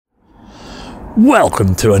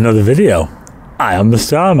Welcome to another video. I am the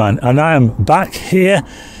Starman and I am back here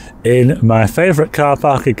in my favourite car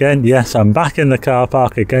park again. Yes, I'm back in the car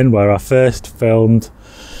park again where I first filmed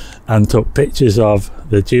and took pictures of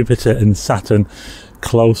the Jupiter and Saturn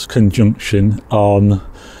close conjunction on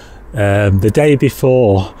the day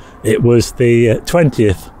before. It was the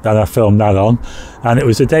 20th that I filmed that on, and it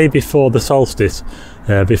was the day before the solstice,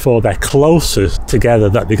 before they're closest together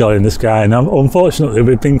that they got in the sky. And unfortunately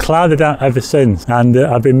we've been clouded out ever since, and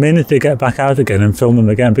I've been meaning to get back out again and film them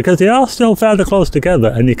again because they are still fairly close together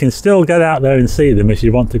and you can still get out there and see them if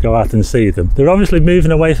you want to go out and see them. They're obviously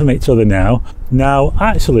moving away from each other now. Now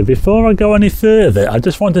actually, before I go any further, I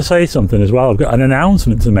just want to say something as well. I've got an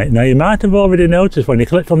announcement to make. Now you might have already noticed when you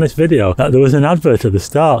clicked on this video that there was an advert at the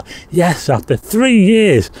start. Yes, after 3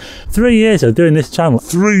 years of doing this channel,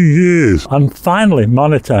 3 years, I'm finally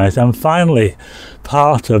monetized. I'm finally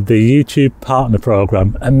part of the YouTube partner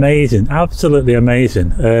program. Amazing, absolutely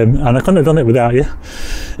amazing. And I couldn't have done it without you.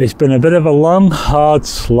 It's been a bit of a long, hard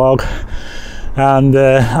slog, and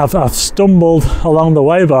I've stumbled along the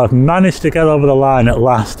way, but I've managed to get over the line at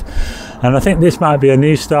last. And I think this might be a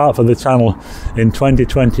new start for the channel in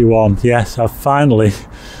 2021. Yes,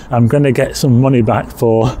 I'm going to get some money back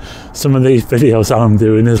for some of these videos I'm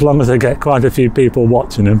doing, as long as I get quite a few people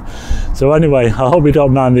watching them. So anyway, I hope you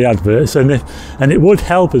don't mind the adverts, and it would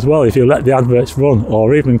help as well if you let the adverts run,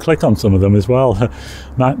 or even click on some of them as well.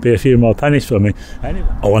 Might be a few more pennies for me. Anyway,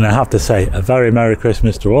 I want to have to say a very Merry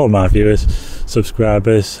Christmas to all my viewers,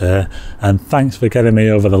 subscribers, and thanks for getting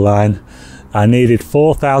me over the line. I needed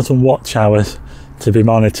 4,000 watch hours to be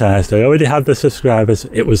monetized. I already had the subscribers,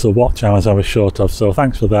 it was the watch hours I was short of, so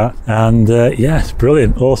thanks for that. And yes,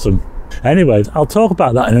 brilliant, awesome. Anyways, I'll talk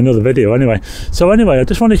about that in another video anyway. So anyway, I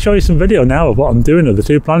just want to show you some video now of what I'm doing of the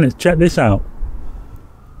two planets. Check this out.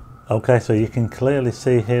 Okay, so you can clearly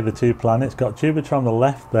see here the two planets. Got Jupiter on the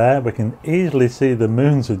left there. We can easily see the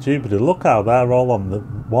moons of Jupiter. Look how they're all on the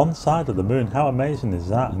one side of the moon. How amazing is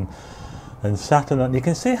that? And Saturn, and you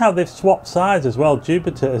can see how they've swapped sides as well.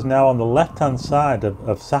 Jupiter is now on the left hand side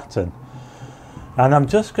of Saturn, and I'm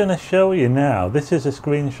just going to show you now. This is a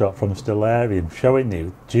screenshot from Stellarium showing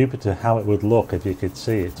you Jupiter, how it would look if you could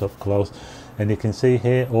see it up close. And you can see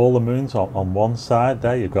here all the moons on one side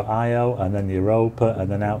there. You've got Io and then Europa,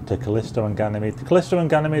 and then out to Callisto and Ganymede. Callisto and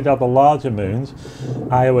Ganymede are the larger moons.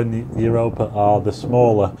 Io and Europa are the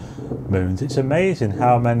smaller moons. It's amazing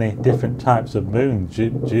how many different types of moons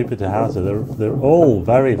Jupiter has. They're all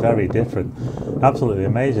very, very different. Absolutely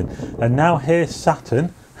amazing. And now here's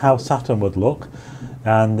Saturn, how Saturn would look.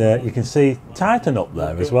 And you can see Titan up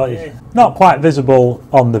there as well. Not quite visible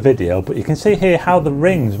on the video, but you can see here how the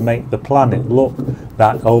rings make the planet look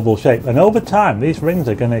that oval shape. And over time, these rings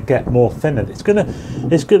are going to get more thinner.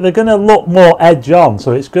 They're going to look more edge on,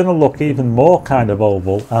 so it's going to look even more kind of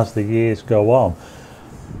oval as the years go on.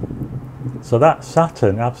 So that's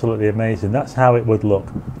Saturn, absolutely amazing. That's how it would look.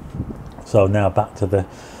 So now back to the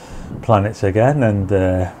planets again, and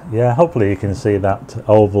yeah, hopefully you can see that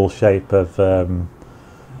oval shape of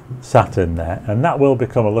Saturn there, and that will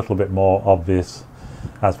become a little bit more obvious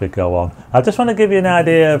as we go on. I just want to give you an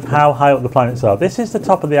idea of how high up the planets are. This is the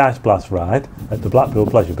top of the Ice Blast ride at the Blackpool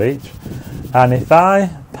Pleasure Beach, and if I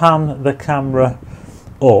pan the camera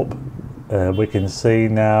up, we can see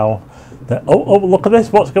now that, oh look at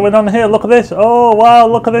this, what's going on here, look at this, oh wow,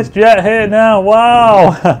 look at this jet here now,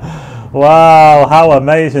 wow. Wow, how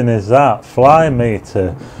amazing is that? Fly me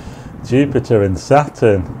to Jupiter and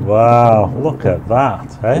Saturn. Wow, look at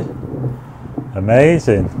that, eh?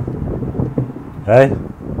 Amazing. Eh?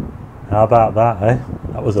 How about that, eh?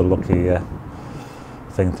 That was a lucky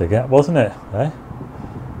thing to get, wasn't it? Eh?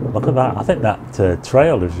 Look at that. I think that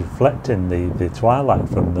trail is reflecting the twilight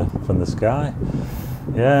from the sky.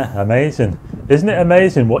 Yeah, amazing. Isn't it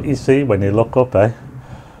amazing what you see when you look up, eh?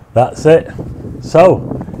 That's it.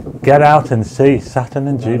 So get out and see Saturn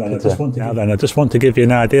and Jupiter. I just want to give you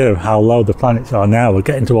an idea of how low the planets are now. We're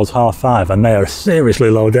getting towards 5:30 and they are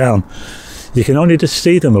seriously low down. You can only just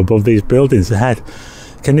see them above these buildings ahead.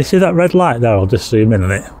 Can you see that red light there? I'll just zoom in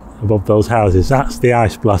on it above those houses. That's the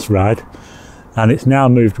Ice Blast ride, and it's now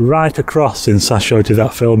moved right across since I showed you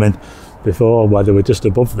that filming before where they were just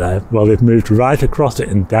above there. Well, they've moved right across it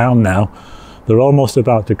and down now. They're almost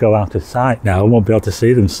about to go out of sight now. I won't be able to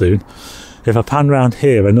see them soon. If I pan round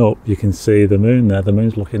here and up, you can see the moon there. The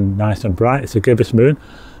moon's looking nice and bright. It's a gibbous moon,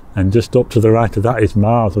 and just up to the right of that is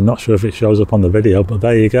Mars. I'm not sure if it shows up on the video, but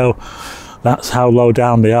there you go. That's how low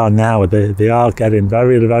down they are now. They are getting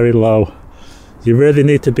very, very low. You really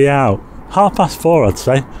need to be out 4:30, I'd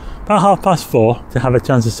say, about 4:30, to have a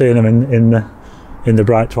chance of seeing them in in the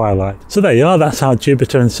bright twilight. So there you are, that's how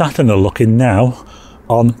Jupiter and Saturn are looking now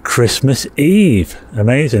on Christmas Eve.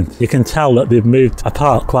 Amazing. You can tell that they've moved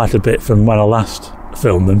apart quite a bit from when I last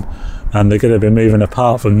filmed them, and they're going to be moving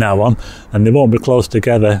apart from now on, and they won't be close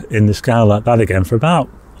together in the sky like that again for about,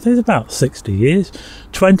 I think it's about 60 years.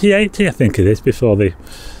 2080 I think it is, before they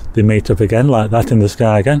meet up again like that in the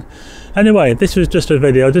sky again. Anyway, this was just a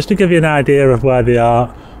video just to give you an idea of where they are,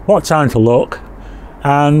 what time to look,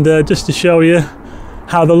 and just to show you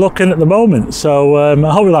how they're looking at the moment. So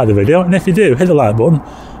I hope you like the video, and if you do, hit the like button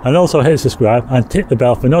and also hit subscribe and hit the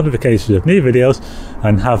bell for notifications of new videos,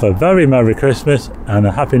 and have a very Merry Christmas and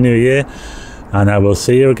a Happy New Year, and I will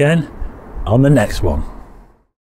see you again on the next one.